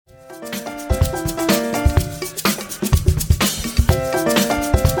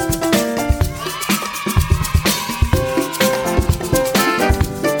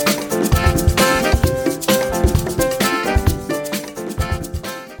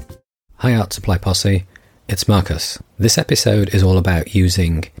Hi Art Supply Posse, it's Marcus. This episode is all about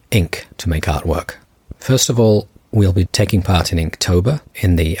using ink to make artwork. First of all, we'll be taking part in Inktober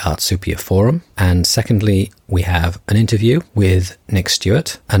in the Artsupia forum, and secondly, we have an interview with Nick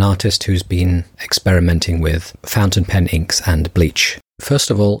Stewart, an artist who's been experimenting with fountain pen inks and bleach.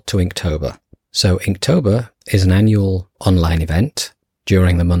 First of all, to Inktober. So Inktober is an annual online event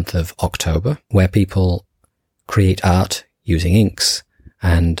during the month of October where people create art using inks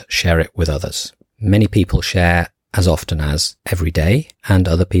and share it with others. Many people share as often as every day, and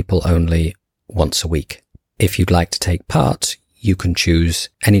other people only once a week. If you'd like to take part, you can choose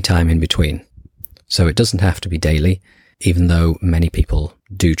any time in between. So it doesn't have to be daily, even though many people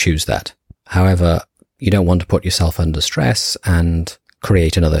do choose that. However, you don't want to put yourself under stress and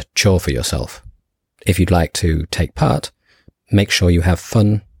create another chore for yourself. If you'd like to take part, make sure you have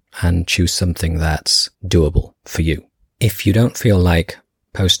fun and choose something that's doable for you. If you don't feel like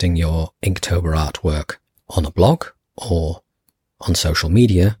posting your Inktober artwork on a blog or on social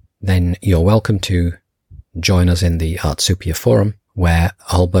media, then you're welcome to join us in the Artsupia forum, where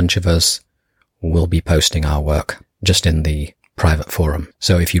a whole bunch of us will be posting our work just in the private forum.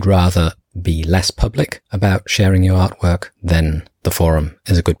 So if you'd rather be less public about sharing your artwork, then the forum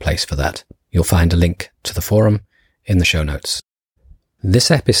is a good place for that. You'll find a link to the forum in the show notes. This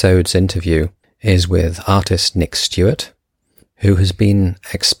episode's interview is with artist Nick Stewart, who has been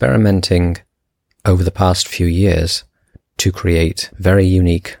experimenting over the past few years to create very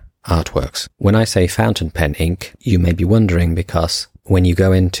unique artworks. When I say fountain pen ink, you may be wondering because when you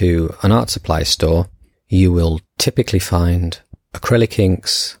go into an art supply store, you will typically find acrylic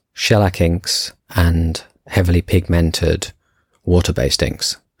inks, shellac inks, and heavily pigmented water-based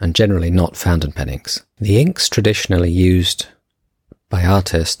inks, and generally not fountain pen inks. The inks traditionally used by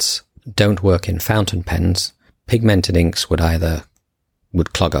artists don't work in fountain pens. Pigmented inks would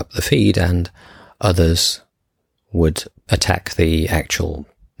clog up the feed, and others would attack the actual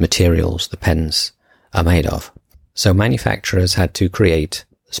materials the pens are made of. So manufacturers had to create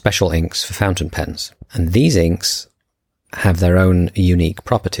special inks for fountain pens. And these inks have their own unique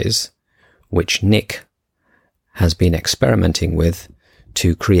properties, which Nick has been experimenting with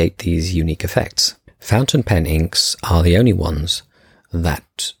to create these unique effects. Fountain pen inks are the only ones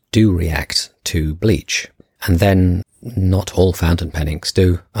that do react to bleach. And then not all fountain pen inks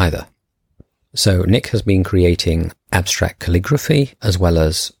do either. So Nick has been creating abstract calligraphy as well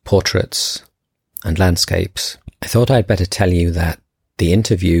as portraits and landscapes. I thought I'd better tell you that the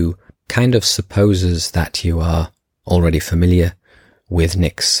interview kind of supposes that you are already familiar with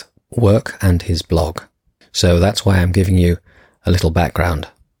Nick's work and his blog. So that's why I'm giving you a little background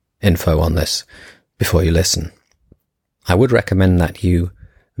info on this before you listen. I would recommend that you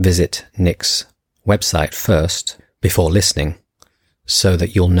visit Nick's website first before listening, so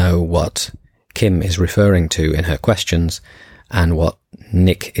that you'll know what Kim is referring to in her questions and what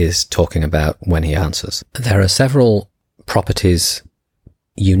Nick is talking about when he answers. There are several properties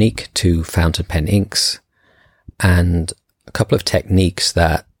unique to fountain pen inks and a couple of techniques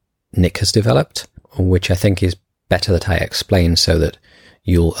that Nick has developed, which I think is better that I explain so that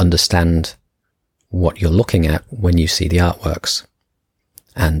you'll understand what you're looking at when you see the artworks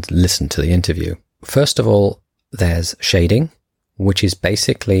and listen to the interview. First of all, there's shading, which is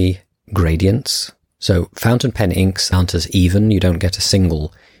basically gradients. So fountain pen inks aren't as even. You don't get a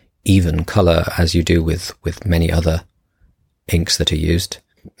single even color as you do with many other inks that are used.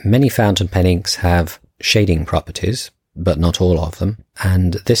 Many fountain pen inks have shading properties, but not all of them.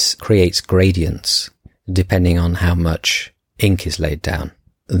 And this creates gradients depending on how much ink is laid down.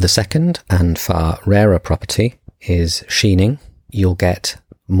 The second and far rarer property is sheening. You'll get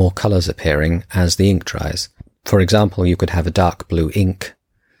more colors appearing as the ink dries. For example, you could have a dark blue ink,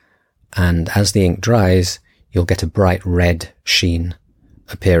 and as the ink dries, you'll get a bright red sheen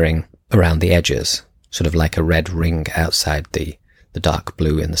appearing around the edges, sort of like a red ring outside the dark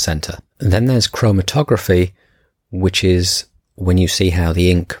blue in the center. And then there's chromatography, which is when you see how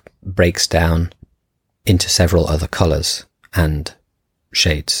the ink breaks down into several other colors and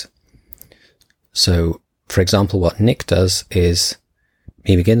shades. So, for example, what Nick does is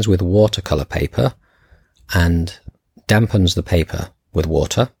he begins with watercolor paper and dampens the paper with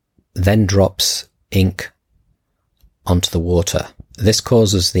water, then drops ink onto the water. This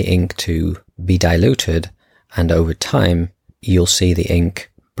causes the ink to be diluted, and over time you'll see the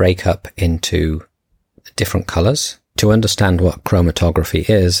ink break up into different colors. To understand what chromatography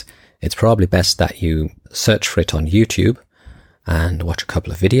is, it's probably best that you search for it on YouTube and watch a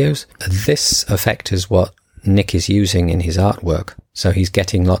couple of videos. This effect is what Nick is using in his artwork. So he's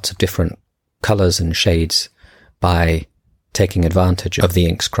getting lots of different colors and shades by taking advantage of the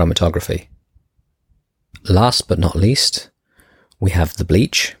ink's chromatography. Last but not least, we have the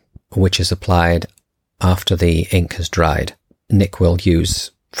bleach, which is applied after the ink has dried. Nick will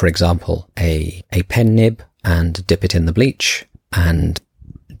use, for example, a pen nib and dip it in the bleach and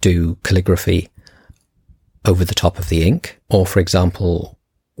do calligraphy over the top of the ink. Or, for example,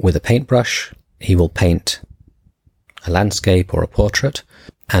 with a paintbrush, he will paint a landscape or a portrait,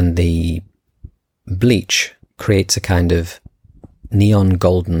 and the bleach creates a kind of neon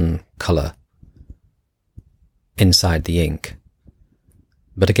golden colour inside the ink.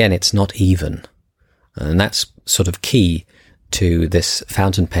 But again, it's not even. And that's sort of key to this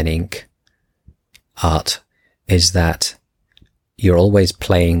fountain pen ink art, is that you're always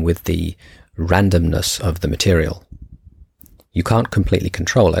playing with the randomness of the material. You can't completely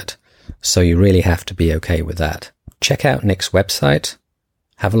control it, so you really have to be okay with that. Check out Nick's website,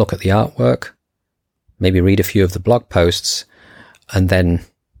 have a look at the artwork, maybe read a few of the blog posts, and then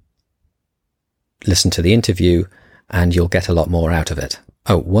listen to the interview, and you'll get a lot more out of it.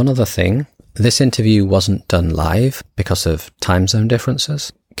 Oh, one other thing. This interview wasn't done live because of time zone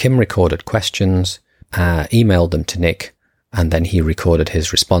differences. Kim recorded questions, emailed them to Nick, and then he recorded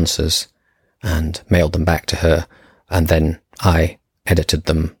his responses and mailed them back to her, and then I edited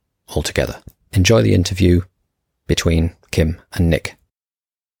them all together. Enjoy the interview between Kim and Nick.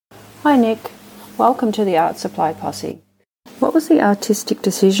 Hi Nick, welcome to the Art Supply Posse. What was the artistic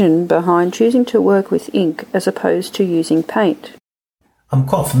decision behind choosing to work with ink as opposed to using paint? I'm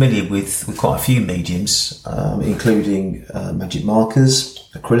quite familiar with quite a few mediums, including magic markers,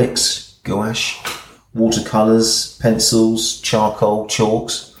 acrylics, gouache, watercolours, pencils, charcoal,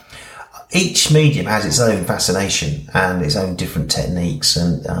 chalks. Each medium has its own fascination and its own different techniques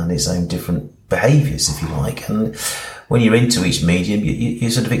and its own different behaviours, if you like. And when you're into each medium, you're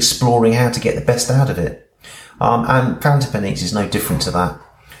sort of exploring how to get the best out of it. And fountain pen inks is no different to that.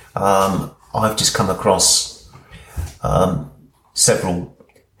 I've just come across several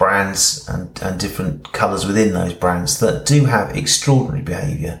brands and different colours within those brands that do have extraordinary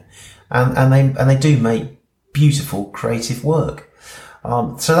behaviour, and they do make beautiful creative work.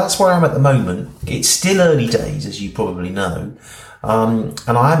 So that's where I am at the moment. It's still early days, as you probably know, and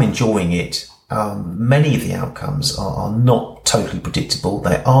I am enjoying it. Many of the outcomes are not totally predictable.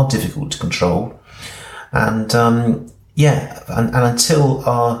 They are difficult to control, and until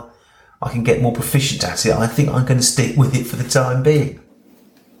I can get more proficient at it, I think I'm going to stick with it for the time being.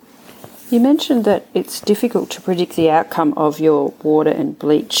 You mentioned that it's difficult to predict the outcome of your water and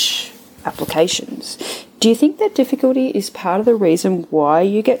bleach applications. Do you think that difficulty is part of the reason why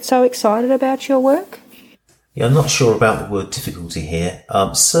you get so excited about your work? Yeah, I'm not sure about the word difficulty here.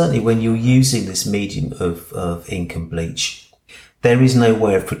 Certainly when you're using this medium of ink and bleach, there is no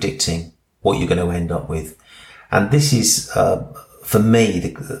way of predicting what you're going to end up with. And this is, for me,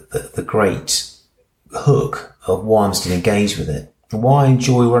 the great hook of why I'm still engaged with it, and why I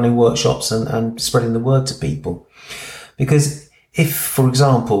enjoy running workshops and spreading the word to people. Because if, for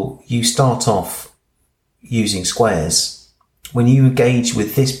example, you start off using squares, when you engage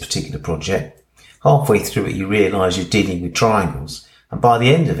with this particular project, halfway through it you realise you're dealing with triangles, and by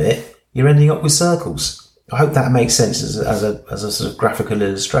the end of it you're ending up with circles. I hope that makes sense as a sort of graphical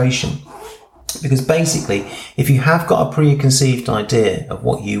illustration. Because basically, if you have got a preconceived idea of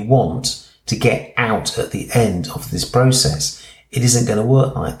what you want to get out at the end of this process, it isn't going to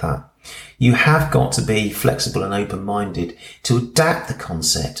work like that. You have got to be flexible and open-minded to adapt the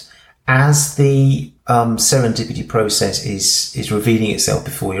concept as the serendipity process is revealing itself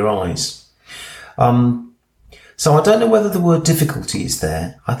before your eyes. So I don't know whether the word difficulty is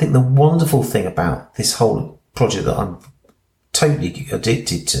there. I think the wonderful thing about this whole project that I'm totally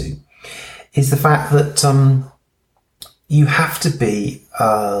addicted to is the fact that you have to be,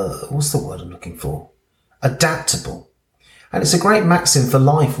 what's the word I'm looking for? Adaptable. And it's a great maxim for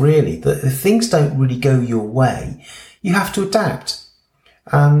life, really, that if things don't really go your way, you have to adapt.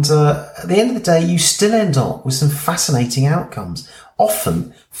 And at the end of the day, you still end up with some fascinating outcomes,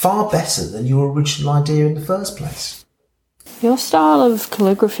 often far better than your original idea in the first place. Your style of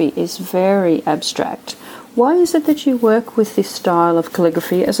calligraphy is very abstract. Why is it that you work with this style of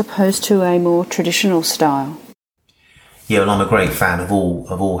calligraphy as opposed to a more traditional style? Yeah, well, I'm a great fan of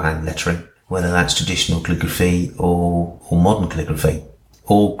all hand lettering, whether that's traditional calligraphy or modern calligraphy,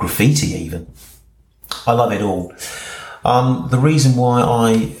 or graffiti even. I love it all. The reason why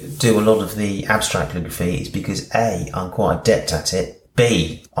I do a lot of the abstract calligraphy is because A, I'm quite adept at it,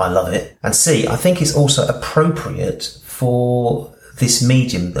 B, I love it, and C, I think it's also appropriate for this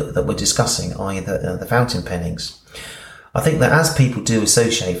medium that we're discussing, i.e. the fountain pen inks. I think that as people do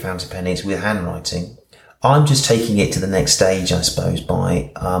associate fountain pen inks with handwriting, I'm just taking it to the next stage, I suppose,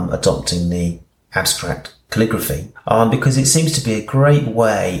 by adopting the abstract calligraphy, because it seems to be a great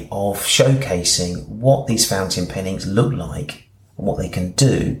way of showcasing what these fountain pennings look like and what they can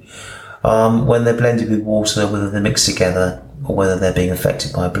do when they're blended with water, whether they're mixed together or whether they're being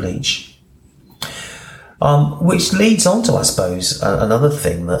affected by bleach. Which leads on to, I suppose, another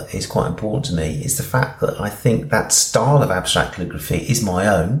thing that is quite important to me is the fact that I think that style of abstract calligraphy is my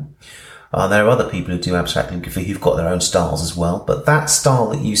own. There are other people who do abstract calligraphy who've got their own styles as well, but that style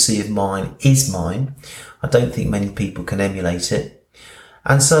that you see of mine is mine. I don't think many people can emulate it.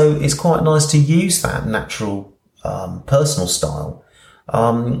 And so it's quite nice to use that natural, personal style,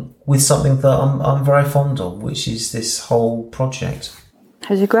 with something that I'm very fond of, which is this whole project.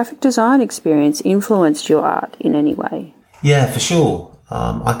 Has your graphic design experience influenced your art in any way? Yeah, for sure.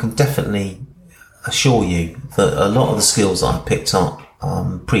 I can definitely assure you that a lot of the skills that I picked up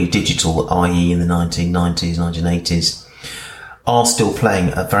pre-digital, i.e. in the 1990s, 1980s, are still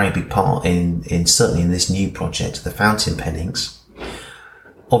playing a very big part in certainly in this new project, the fountain pennings.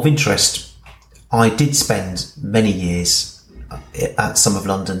 Of interest, I did spend many years at some of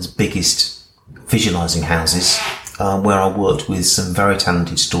London's biggest visualising houses, where I worked with some very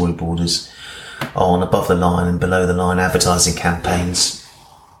talented storyboarders on above the line and below the line advertising campaigns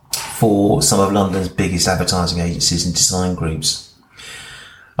for some of London's biggest advertising agencies and design groups.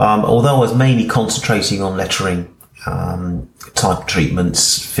 Although I was mainly concentrating on lettering, type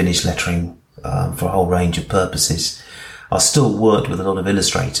treatments, finished lettering, for a whole range of purposes, I still worked with a lot of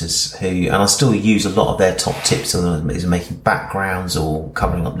illustrators and I still use a lot of their top tips, whether it's making backgrounds or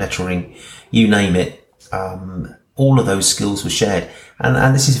covering up lettering, you name it. All of those skills were shared.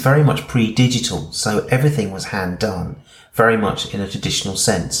 And this is very much pre-digital, so everything was hand done, very much in a traditional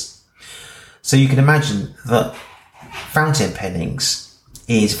sense. So you can imagine that fountain pennings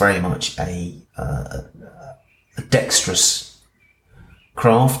is very much a dexterous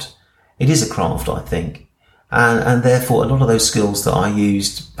craft. It is a craft, I think. And therefore, a lot of those skills that I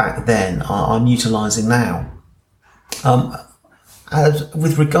used back then, I'm utilising now.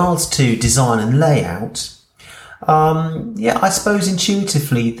 With regards to design and layout, I suppose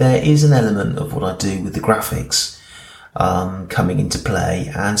intuitively there is an element of what I do with the graphics coming into play.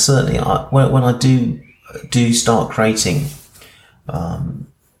 And certainly when I do start creating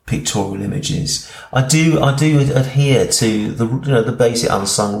pictorial images, I do adhere to the basic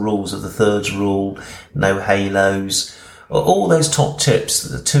unsung rules of the thirds rule, no halos, all those top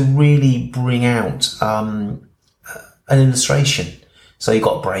tips to really bring out an illustration. So you've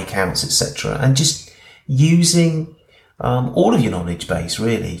got breakouts, etc., and just using all of your knowledge base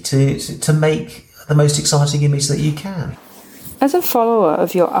really to make the most exciting image that you can. As a follower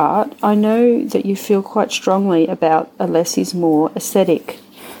of your art, I know that you feel quite strongly about a less is more aesthetic.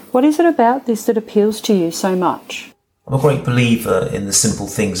 What is it about this that appeals to you so much? I'm a great believer in the simple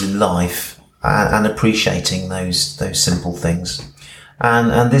things in life and appreciating those simple things.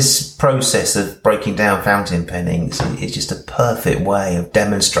 And this process of breaking down fountain pennings is just a perfect way of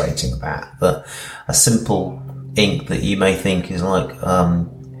demonstrating that a simple ink that you may think is like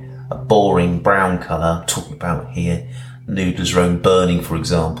a boring brown colour, talking about here Noodler's Own Burning, for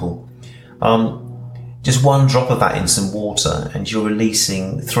example, just one drop of that in some water and you're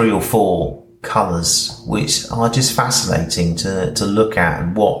releasing 3 or 4 colours which are just fascinating to look at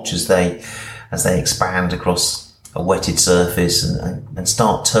and watch as they expand across a wetted surface and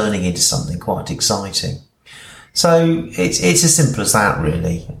start turning into something quite exciting. So it's as simple as that,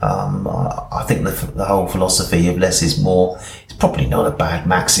 really. I think the whole philosophy of less is more is probably not a bad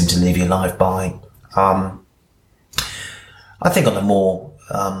maxim to live your life by. I think on a more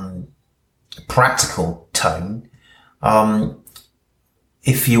practical tone,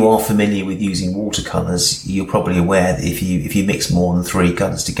 if you are familiar with using watercolours, you're probably aware that if you mix more than 3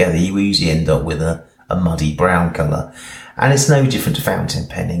 colours together, you usually end up with a muddy brown colour. And it's no different to fountain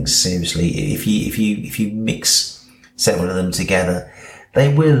pennings, seriously. If you mix several of them together,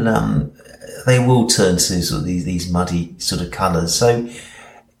 they will turn to sort of these muddy sort of colours. So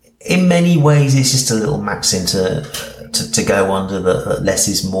in many ways, it's just a little maxim to go under that less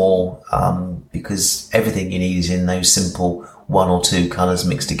is more, because everything you need is in those simple 1 or 2 colours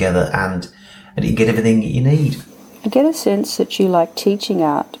mixed together, and you can get everything you need. I get a sense that you like teaching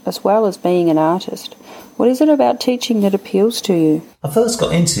art as well as being an artist. What is it about teaching that appeals to you? I first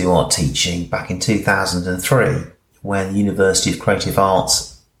got into art teaching back in 2003 when the University of Creative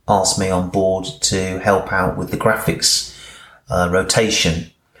Arts asked me on board to help out with the graphics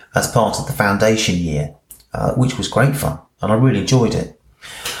rotation as part of the foundation year, which was great fun and I really enjoyed it.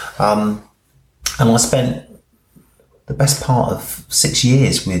 And I spent the best part of 6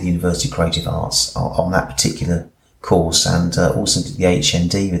 years with University of Creative Arts on that particular course, and also did the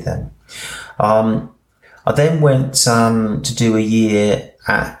HND with them. I then went to do a year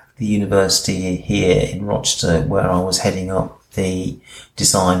at the university here in Rochester, where I was heading up the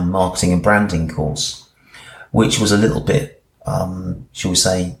design, marketing and branding course, which was a little bit, shall we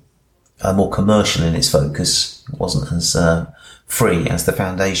say, more commercial in its focus. It wasn't as free as the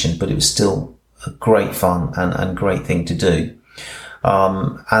foundation, but it was still a great fun and great thing to do.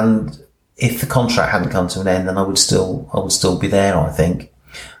 And if the contract hadn't come to an end, then I would still be there, I think.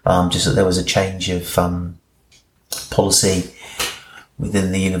 Just that there was a change of policy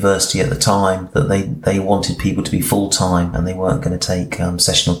within the university at the time, that they wanted people to be full-time and they weren't going to take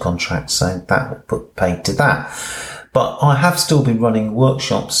sessional contracts, so that put paid to that. But I have still been running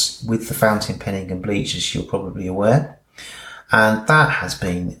workshops with the fountain penning and bleach, as you're probably aware, and that has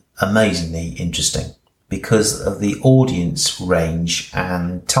been amazingly interesting because of the audience range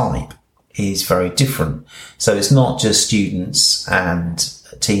and type is very different. So it's not just students and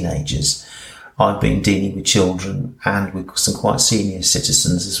teenagers. I've been dealing with children and with some quite senior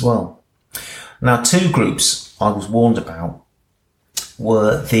citizens as well. Now, two groups I was warned about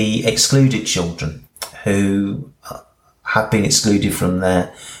were the excluded children who have been excluded from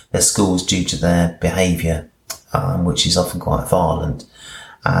their schools due to their behaviour, which is often quite violent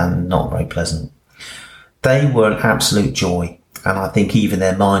and not very pleasant. They were an absolute joy. And I think even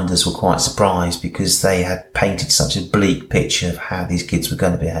their minders were quite surprised because they had painted such a bleak picture of how these kids were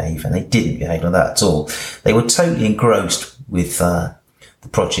going to behave, and they didn't behave like that at all. They were totally engrossed with the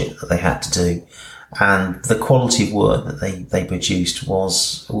project that they had to do, and the quality of work that they produced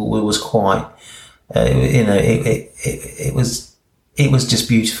was quite, it was just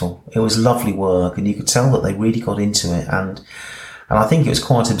beautiful. It was lovely work, and you could tell that they really got into it, and I think it was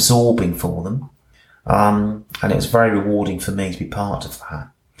quite absorbing for them. And it was very rewarding for me to be part of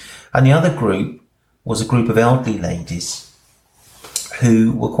that. And the other group was a group of elderly ladies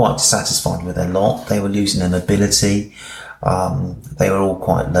who were quite dissatisfied with their lot. They were losing their mobility. They were all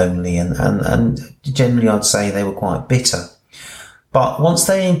quite lonely and generally I'd say they were quite bitter. But once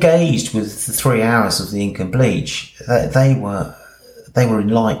they engaged with the 3 hours of the ink and bleach, they were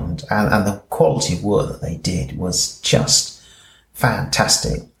enlightened, and the quality of work that they did was just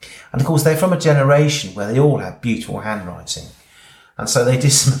fantastic. And of course, they're from a generation where they all have beautiful handwriting. And so they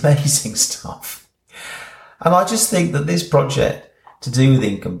did some amazing stuff. And I just think that this project to do with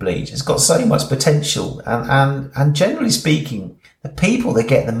ink and bleach has got so much potential. And generally speaking, the people that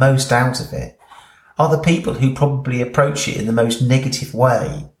get the most out of it are the people who probably approach it in the most negative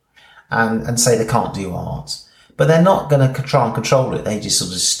way and say they can't do art. But they're not going to try and control it. They just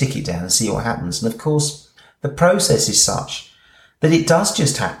sort of stick it down and see what happens. And of course, the process is such that it does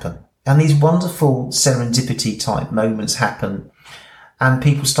just happen. And these wonderful serendipity type moments happen, and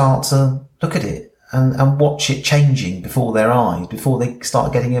people start to look at it and watch it changing before their eyes, before they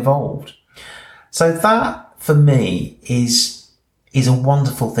start getting involved. So that, for me, is a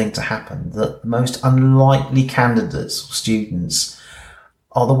wonderful thing to happen, that the most unlikely candidates or students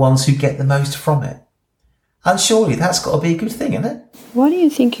are the ones who get the most from it. And surely that's got to be a good thing, isn't it? Why do you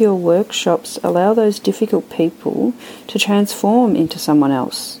think your workshops allow those difficult people to transform into someone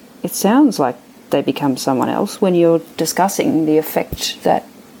else? It sounds like they become someone else when you're discussing the effect that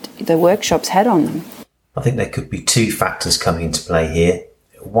the workshops had on them. I think there could be two factors coming into play here.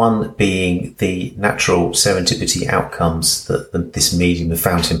 One being the natural serendipity outcomes that this medium of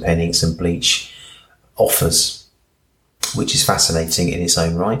fountain pennings and bleach offers, which is fascinating in its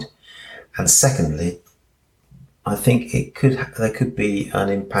own right. And secondly, I think there could be an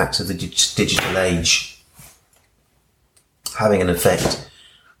impact of the digital age having an effect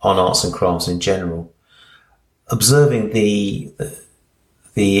on arts and crafts in general. Observing the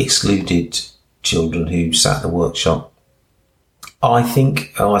excluded children who sat at the workshop, I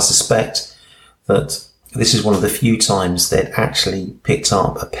suspect that this is one of the few times they'd actually picked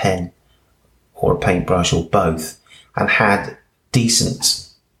up a pen or a paintbrush or both and had decent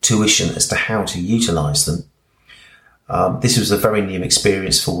tuition as to how to utilise them. This was a very new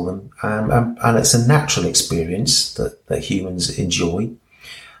experience for them, and it's a natural experience that humans enjoy.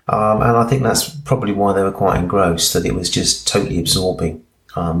 And I think that's probably why they were quite engrossed, that it was just totally absorbing.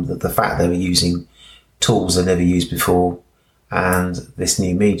 The fact they were using tools they never used before and this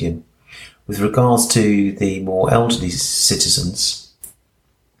new medium. With regards to the more elderly citizens,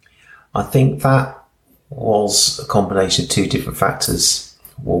 I think that was a combination of two different factors.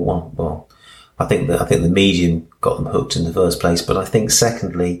 I think the medium got them hooked in the first place, but I think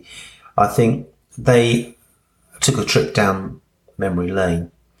secondly, I think they took a trip down memory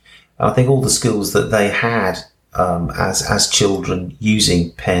lane. I think all the skills that they had as children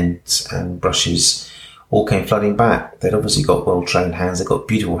using pens and brushes all came flooding back. They'd obviously got well-trained hands, they've got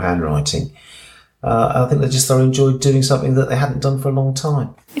beautiful handwriting. I think they just thoroughly enjoyed doing something that they hadn't done for a long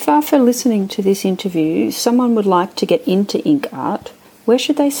time. If after listening to this interview, someone would like to get into ink art, where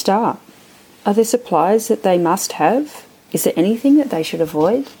should they start? Are there supplies that they must have? Is there anything that they should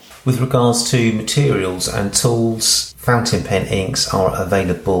avoid? With regards to materials and tools, fountain pen inks are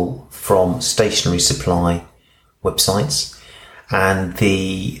available from stationery supply websites, and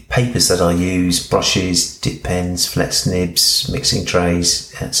the papers that I use, brushes, dip pens, flex nibs, mixing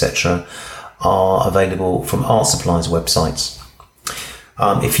trays, etc., are available from art supplies websites.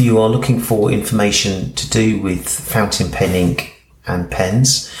 If you are looking for information to do with fountain pen ink and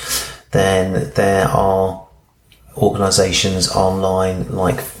pens, then there are organisations online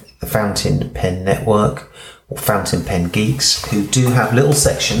like the Fountain Pen Network or Fountain Pen Geeks, who do have little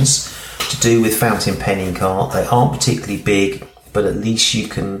sections to do with fountain pen ink art. They aren't particularly big, but at least you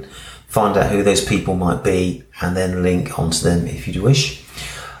can find out who those people might be and then link onto them if you wish.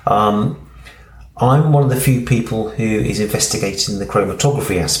 I'm one of the few people who is investigating the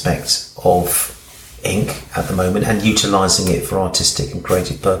chromatography aspect of ink at the moment and utilising it for artistic and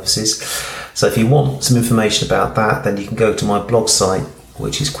creative purposes. So if you want some information about that, then you can go to my blog site,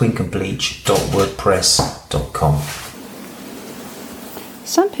 which is quinkandbleach.wordpress.com.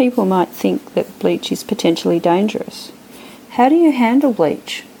 Some people might think that bleach is potentially dangerous. How do you handle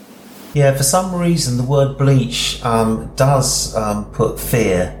bleach? Yeah, for some reason the word bleach does put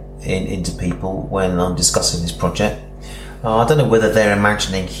fear into people when I'm discussing this project. I don't know whether they're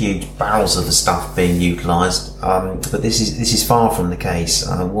imagining huge barrels of the stuff being utilised, but this is far from the case.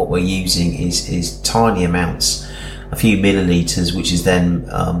 What we're using is tiny amounts, a few millilitres, which is then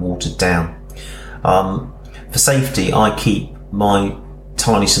watered down. For safety, I keep my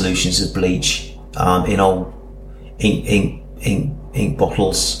tiny solutions of bleach in old ink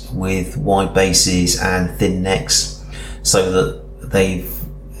bottles with wide bases and thin necks, so that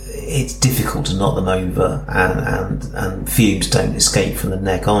it's difficult to knock them over, and fumes don't escape from the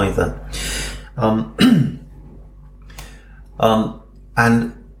neck either.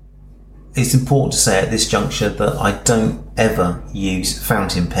 And it's important to say at this juncture that I don't ever use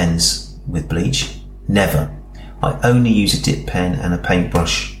fountain pens with bleach. Never. I only use a dip pen and a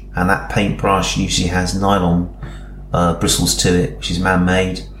paintbrush, and that paintbrush usually has nylon bristles to it, which is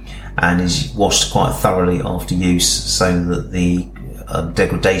man-made and is washed quite thoroughly after use, so that the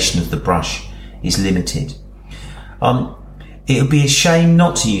degradation of the brush is limited. It would be a shame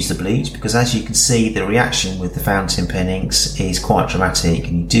not to use the bleach, because as you can see, the reaction with the fountain pen inks is quite dramatic,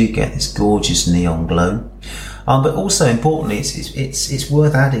 and you do get this gorgeous neon glow. But also importantly, it's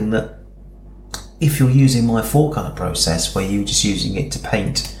worth adding that if you're using my 4-colour process, where you're just using it to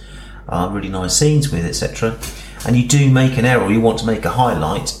paint really nice scenes with, etc., and you do make an error, or you want to make a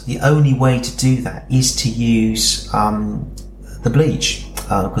highlight, the only way to do that is to use the bleach,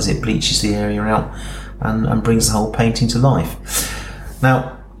 because it bleaches the area out and brings the whole painting to life.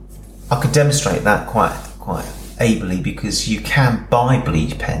 Now, I could demonstrate that quite ably, because you can buy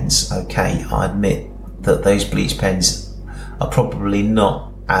bleach pens. Okay, I admit that those bleach pens are probably not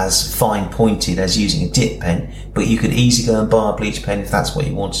as fine pointed as using a dip pen, but you could easily go and buy a bleach pen if that's what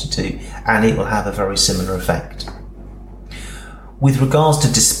you wanted to, and it will have a very similar effect. With regards to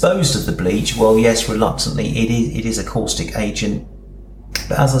disposed of the bleach, well, yes, reluctantly, it is a caustic agent,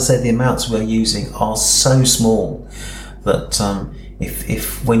 but as I said, the amounts we're using are so small that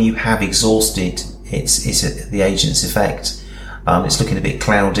if when you have exhausted the agent's effect, it's looking a bit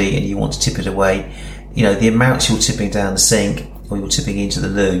cloudy and you want to tip it away, the amounts you're tipping down the sink or you're tipping into the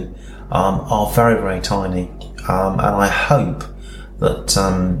loo are very, very tiny, and I hope that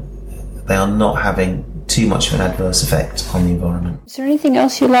they are not having too much of an adverse effect on the environment. Is there anything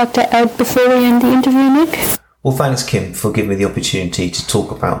else you'd like to add before we end the interview, Nick? Well, thanks, Kim, for giving me the opportunity to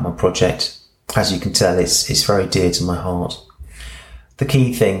talk about my project. As you can tell, it's very dear to my heart. The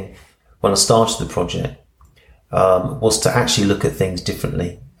key thing when I started the project was to actually look at things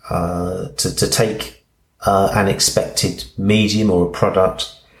differently, to take an expected medium or a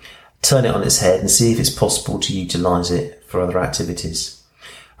product, turn it on its head and see if it's possible to utilise it for other activities.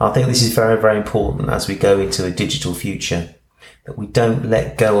 I think this is very, very important as we go into a digital future, that we don't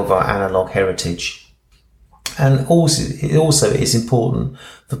let go of our analogue heritage. And also it's important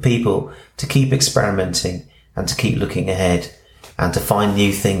for people to keep experimenting and to keep looking ahead and to find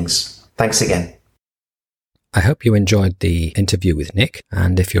new things. Thanks again. I hope you enjoyed the interview with Nick,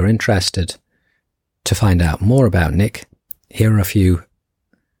 and if you're interested to find out more about Nick, here are a few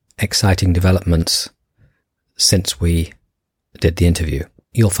exciting developments since we did the interview.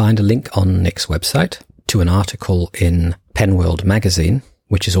 You'll find a link on Nick's website to an article in Penworld magazine,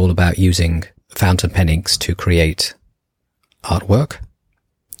 which is all about using fountain pen inks to create artwork.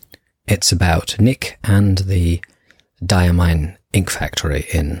 It's about Nick and the Diamine Ink Factory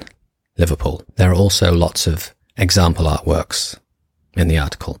in Liverpool. There are also lots of example artworks in the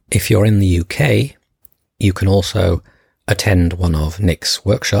article. If you're in the UK, you can also attend one of Nick's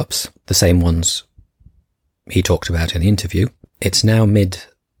workshops, the same ones he talked about in the interview. It's now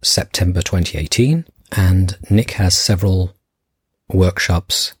mid-September 2018, and Nick has several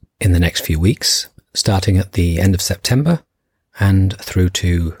workshops in the next few weeks, starting at the end of September and through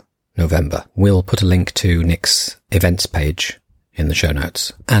to November. We'll put a link to Nick's events page in the show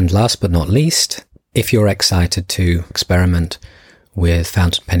notes. And last but not least, if you're excited to experiment with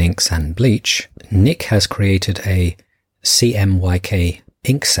fountain pen inks and bleach, Nick has created a CMYK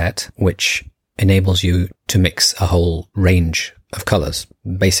ink set, which enables you to mix a whole range of colours,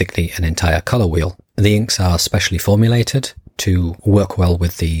 basically an entire colour wheel. The inks are specially formulated to work well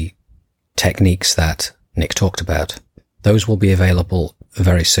with the techniques that Nick talked about. Those will be available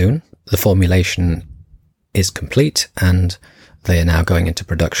very soon. The formulation is complete and they are now going into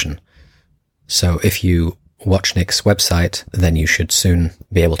production. So if you watch Nick's website, then you should soon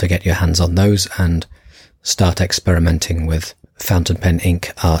be able to get your hands on those and start experimenting with fountain pen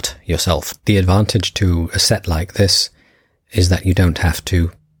ink art yourself. The advantage to a set like this is that you don't have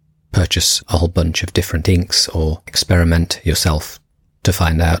to purchase a whole bunch of different inks or experiment yourself to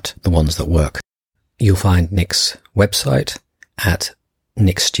find out the ones that work. You'll find Nick's website at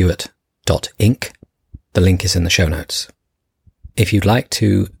nickstewart.ink. The link is in the show notes. If you'd like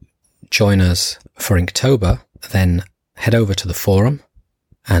to join us for Inktober, then head over to the forum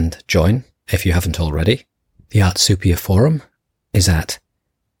and join if you haven't already. The Artsupia forum is at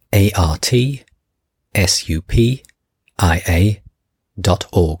artsupia.org.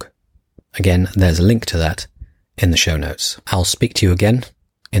 Again, there's a link to that in the show notes. I'll speak to you again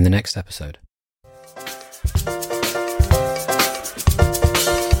in the next episode.